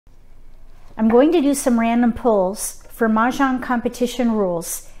I'm going to do some random pulls for Mahjong Competition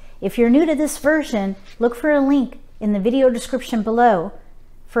Rules. If you're new to this version, look for a link in the video description below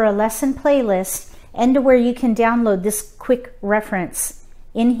for a lesson playlist and to where you can download this quick reference.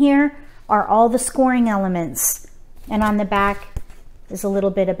 In here are all the scoring elements, and on the back is a little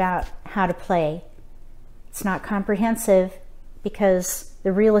bit about how to play. It's not comprehensive because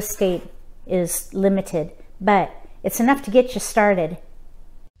the real estate is limited, but it's enough to get you started.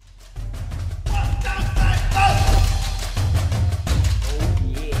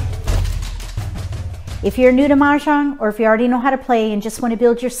 If you're new to Mahjong, or if you already know how to play and just want to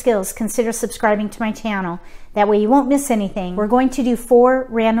build your skills, consider subscribing to my channel. That way you won't miss anything. We're going to do 4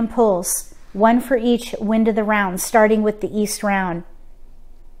 random pulls, 1 for each wind of the round, starting with the east round.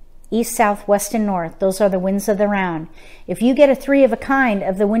 East, south, west, and north. Those are the winds of the round. If you get a 3 of a kind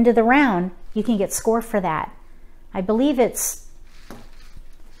of the wind of the round, you can get score for that. I believe it's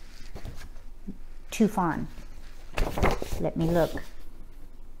 2 fawn. Let me look.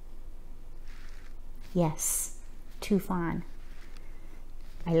 Yes, 2 fawn.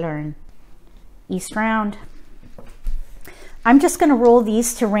 I learn. East round. I'm just going to roll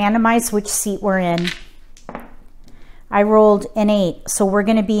these to randomize which seat we're in. I rolled an 8, so we're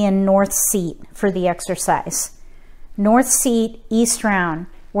going to be in north seat for the exercise. North seat, east round.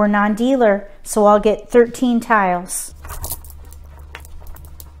 We're non-dealer, so I'll get 13 tiles.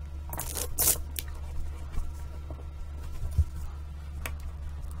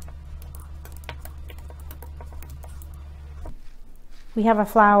 We have a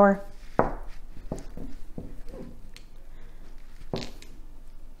flower.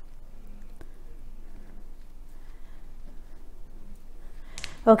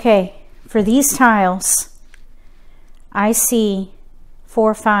 Okay, for these tiles, I see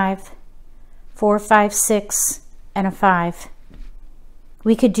 4, 5, 4, 5, 6, and a 5.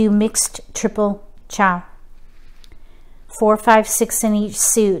 We could do mixed triple chow. 4, 5, 6 in each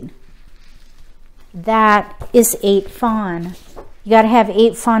suit. That is 8 fawn. You got to have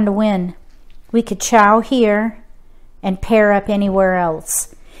 8 fawn to win. We could chow here and pair up anywhere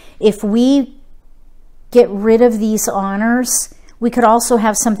else. If we get rid of these honors, we could also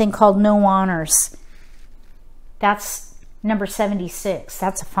have something called no honors. That's number 76.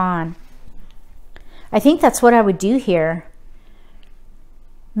 That's a fawn. I think that's what I would do here.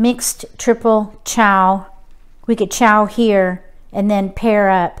 Mixed triple chow. We could chow here and then pair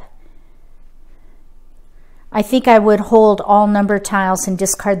up. I think I would hold all number tiles and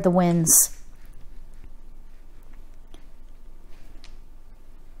discard the winds.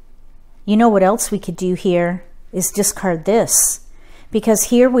 You know what else we could do here is discard this, because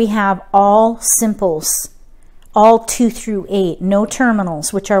here we have all simples, all 2 through 8, no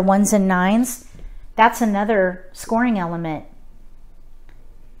terminals, which are 1s and 9s. That's another scoring element.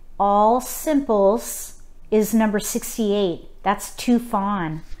 All simples is number 68. That's 2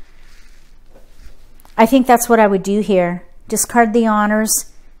 fawn. I think that's what I would do here. Discard the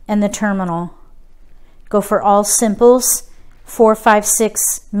honors and the terminal. Go for all simples. 4, 5,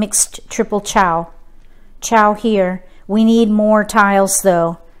 6 mixed triple chow. Chow here. We need more tiles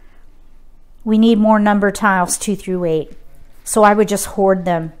though. We need more number tiles 2 through 8. So I would just hoard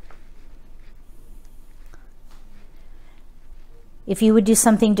them. If you would do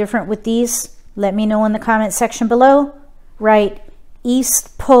something different with these, let me know in the comment section below. Write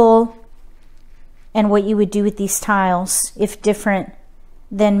east pull and what you would do with these tiles if different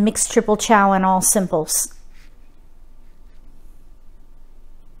than mixed triple chow and all simples.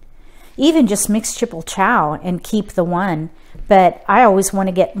 Even just mixed triple chow and keep the 1, but I always want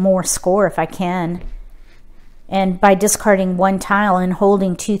to get more score if I can. And by discarding 1 tile and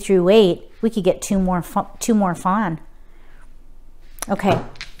holding 2 through 8, we could get 2 more fawn. Okay.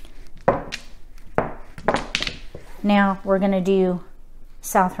 Now we're going to do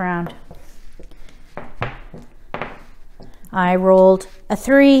south round. I rolled a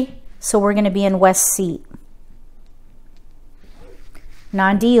 3, so we're going to be in west seat.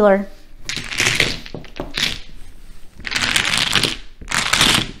 Non-dealer.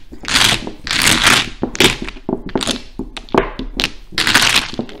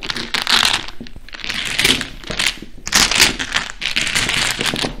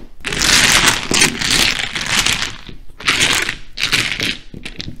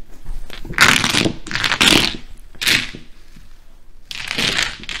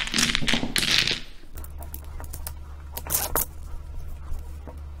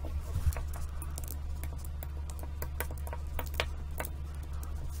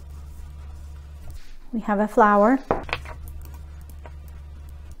 We have a flower.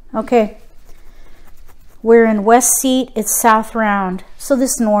 Okay, We're in west seat, it's south round. So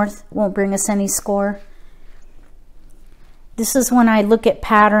this north won't bring us any score. This is when I look at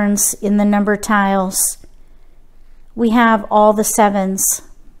patterns in the number tiles. We have all the sevens.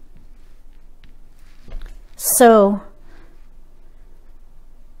 So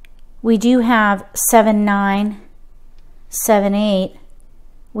we do have 7-9, 7-8.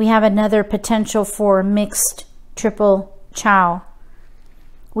 We have another potential for mixed triple chow.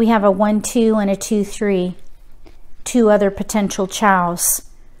 We have a 1-2 and a 2-3. Two other potential chows.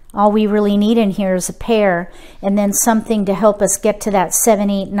 All we really need in here is a pair and then something to help us get to that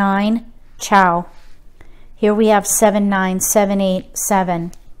 7-8-9 chow. Here we have 7-9, 7-8,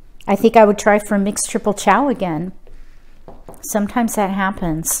 7. I think I would try for a mixed triple chow again. Sometimes that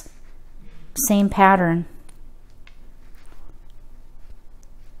happens. Same pattern.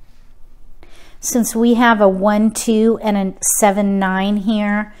 Since we have a 1-2 and a 7-9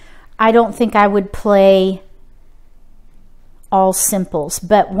 here, I don't think I would play all simples.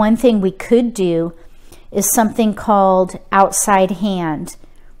 But one thing we could do is something called outside hand.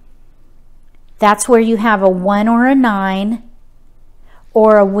 That's where you have a 1 or a 9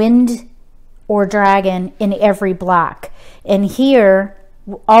 or a wind or dragon in every block. And here,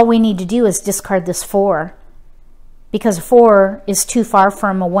 all we need to do is discard this 4, because 4 is too far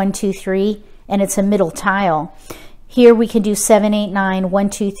from a 1, 2, 3, and it's a middle tile. Here we can do 7, 8, 9, 1,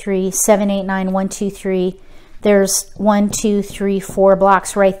 2, 3, 7, 8, 9, 1, 2, 3. There's 1, 2, 3, 4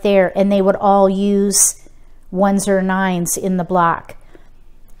 blocks right there, and they would all use 1s or 9s in the block.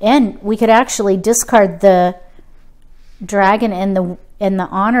 And we could actually discard the dragon and the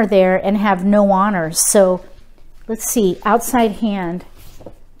honor there and have no honors. So let's see, outside hand.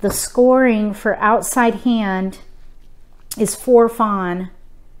 The scoring for outside hand is 4 fawn.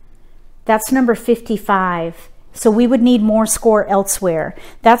 That's number 55. So we would need more score elsewhere.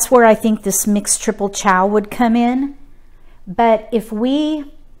 That's where I think this mixed triple chow would come in. But if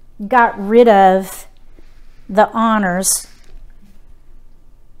we got rid of the honors,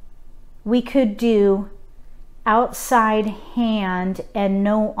 we could do outside hand and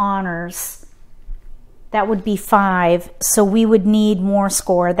no honors. That would be 5. So we would need more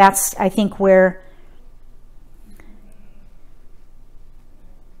score. That's, I think, where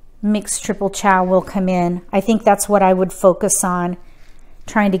mixed triple chow will come in. I think that's what I would focus on,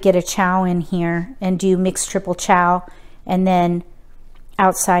 trying to get a chow in here and do mixed triple chow and then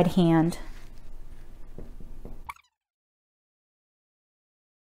outside hand.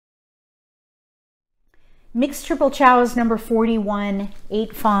 Mixed triple chow is number 41,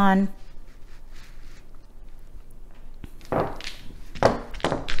 8 fawn.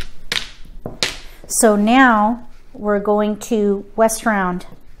 So now we're going to west round,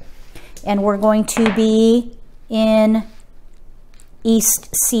 and we're going to be in east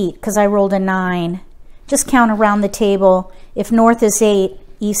seat because I rolled a 9. Just count around the table. If north is 8,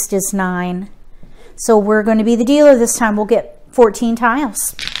 east is 9. So we're going to be the dealer this time. We'll get 14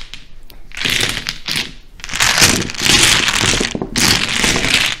 tiles.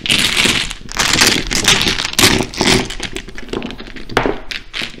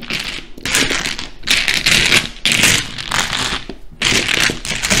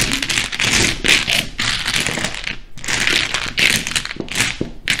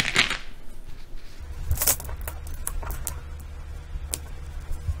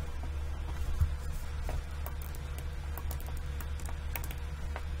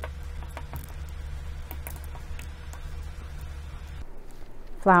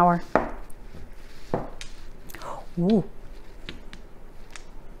 Flower. Ooh.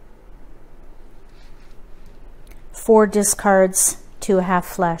 4 discards to a half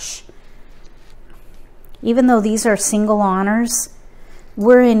flush. Even though these are single honors,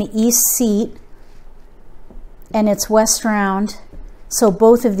 we're in east seat and it's west round. So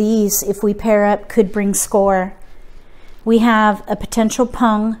both of these, if we pair up, could bring score. We have a potential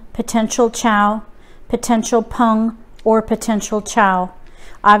pung, potential chow, potential pung, or potential chow.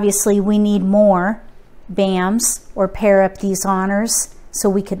 Obviously, we need more bams or pair up these honors so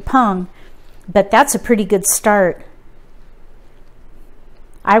we could pung, but that's a pretty good start.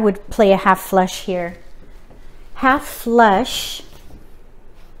 I would play a half flush here. Half flush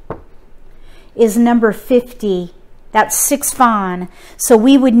is number 50. That's 6 fawn. So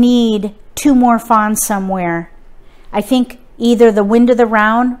we would need 2 more fawn somewhere. I think either the wind of the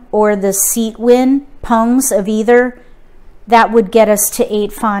round or the seat win, pungs of either, that would get us to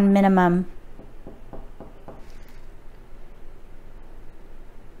 8 fawn minimum.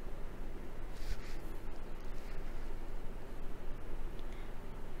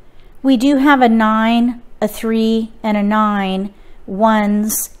 We do have a 9, a 3, and a 9,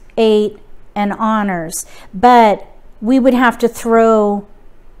 1s, 8, and honors, but we would have to throw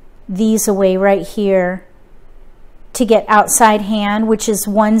these away right here to get outside hand, which is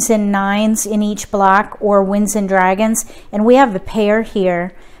 1s and 9s in each block, or winds and dragons, and we have a pair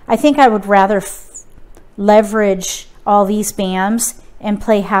here. I think I would rather leverage all these BAMs and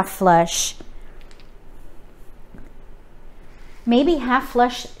play half flush. Maybe half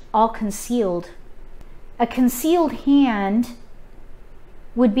flush all concealed. A concealed hand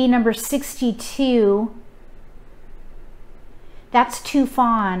would be number 62. That's 2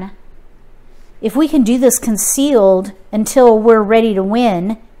 fawn. If we can do this concealed until we're ready to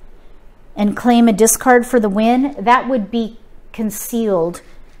win and claim a discard for the win, that would be concealed,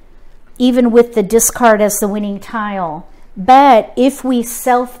 even with the discard as the winning tile. But if we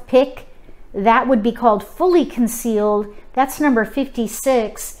self-pick, that would be called fully concealed. That's number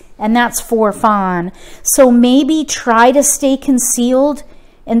 56, and that's 4 fawn. So maybe try to stay concealed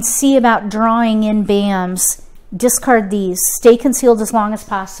and see about drawing in BAMs. Discard these. Stay concealed as long as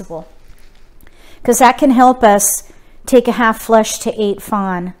possible, because that can help us take a half flush to 8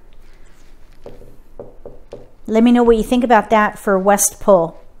 fawn. Let me know what you think about that for West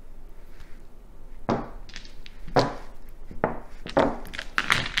Pull.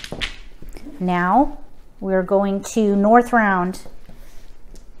 Now we're going to North Round.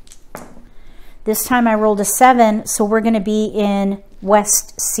 This time I rolled a 7, so we're going to be in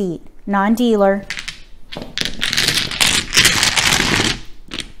West seat, non-dealer.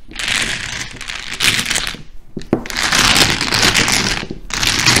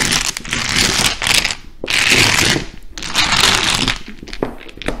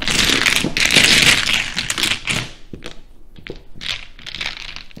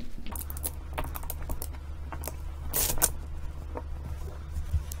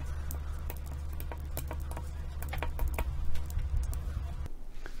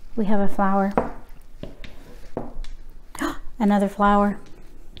 We have a flower. Another flower.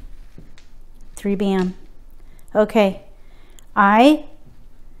 3 BAM. Okay. I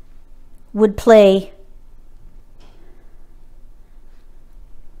would play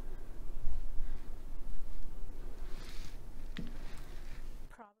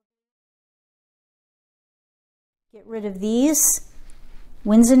get rid of these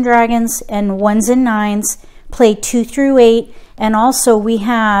winds and dragons and 1s and 9s. Play 2 through 8, and also we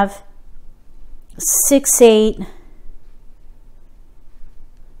have 6, 8,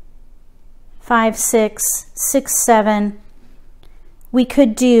 5, 6, 6, 7. We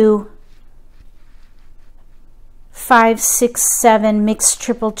could do 5, 6, 7 mixed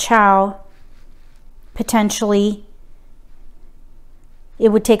triple chow, potentially. It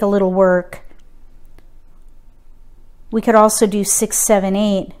would take a little work. We could also do 6, 7,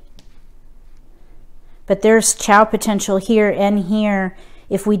 8. But there's chow potential here and here.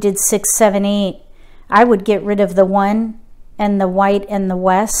 If we did 6, 7, 8, I would get rid of the 1 and the white and the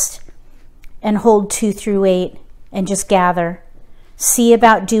west and hold 2 through 8 and just gather. See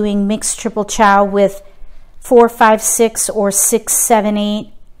about doing mixed triple chow with 4, 5, 6 or 6, 7,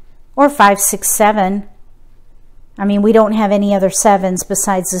 8 or 5, 6, 7. I mean, we don't have any other 7s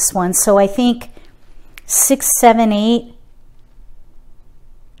besides this one. So I think 6, 7, 8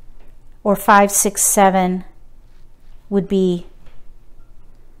 or 5, 6, 7 would be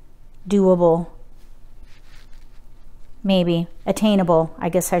doable. Maybe attainable, I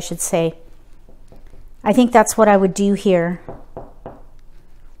guess I should say. I think that's what I would do here.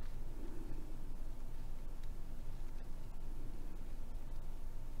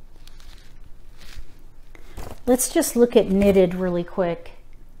 Let's just look at knitted really quick.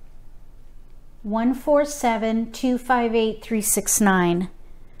 1, 4, 7, 2, 5, 8, 3, 6, 9.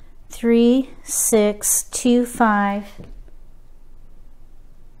 3, 6, 2, 5,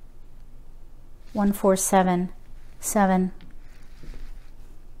 1, 4, 7, 7,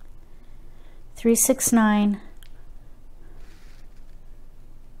 3, 6, 9.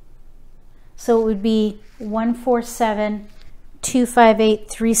 So it would be 1, 4, 7, 2, 5, 8,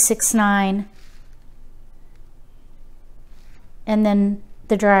 3, 6, 9, and then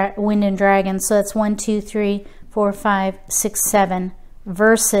the wind and dragon. So that's 1, 2, 3, 4, 5, 6, 7.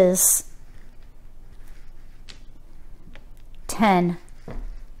 Versus 10.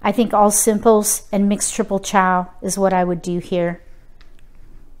 I think all simples and mixed triple chow is what I would do here.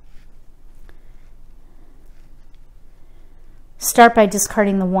 Start by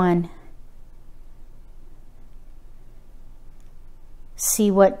discarding the 1.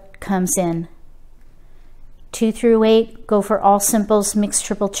 See what comes in. 2 through 8, go for all simples, mixed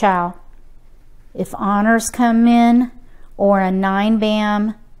triple chow. If honors come in, or a 9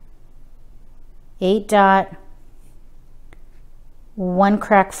 BAM, 8 dot, 1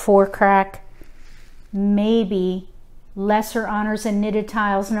 crack, 4 crack, maybe lesser honors and knitted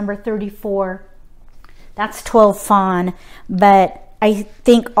tiles number 34. That's 12 fawn, but I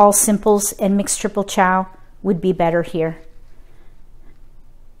think all simples and mixed triple chow would be better here.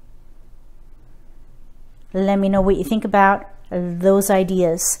 Let me know what you think about those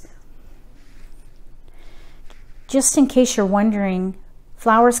ideas. Just in case you're wondering,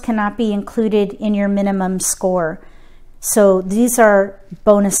 flowers cannot be included in your minimum score. So these are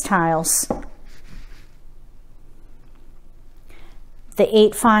bonus tiles. The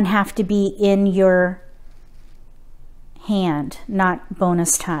 8 fawn have to be in your hand, not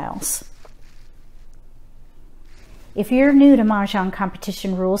bonus tiles. If you're new to Mahjong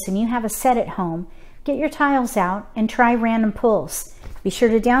Competition Rules and you have a set at home, get your tiles out and try random pulls. Be sure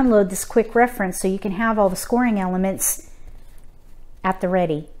to download this quick reference so you can have all the scoring elements at the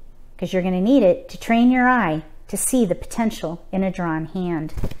ready, because you're going to need it to train your eye to see the potential in a drawn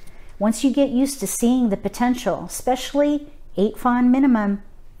hand. Once you get used to seeing the potential, especially 8 fawn minimum,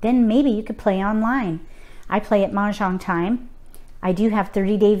 then maybe you could play online. I play at Mahjong Time. I do have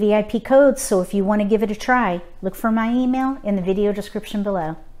 30-day VIP codes, so if you want to give it a try, look for my email in the video description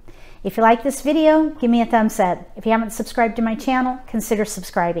below. If you like this video, give me a thumbs up. If you haven't subscribed to my channel, consider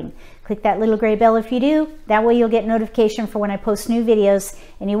subscribing. Click that little gray bell if you do. That way you'll get notification for when I post new videos,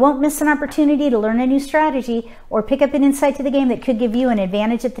 and you won't miss an opportunity to learn a new strategy or pick up an insight to the game that could give you an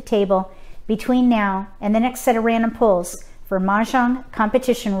advantage at the table between now and the next set of random pulls for Mahjong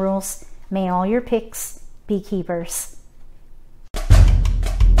Competition Rules. May all your picks be keepers.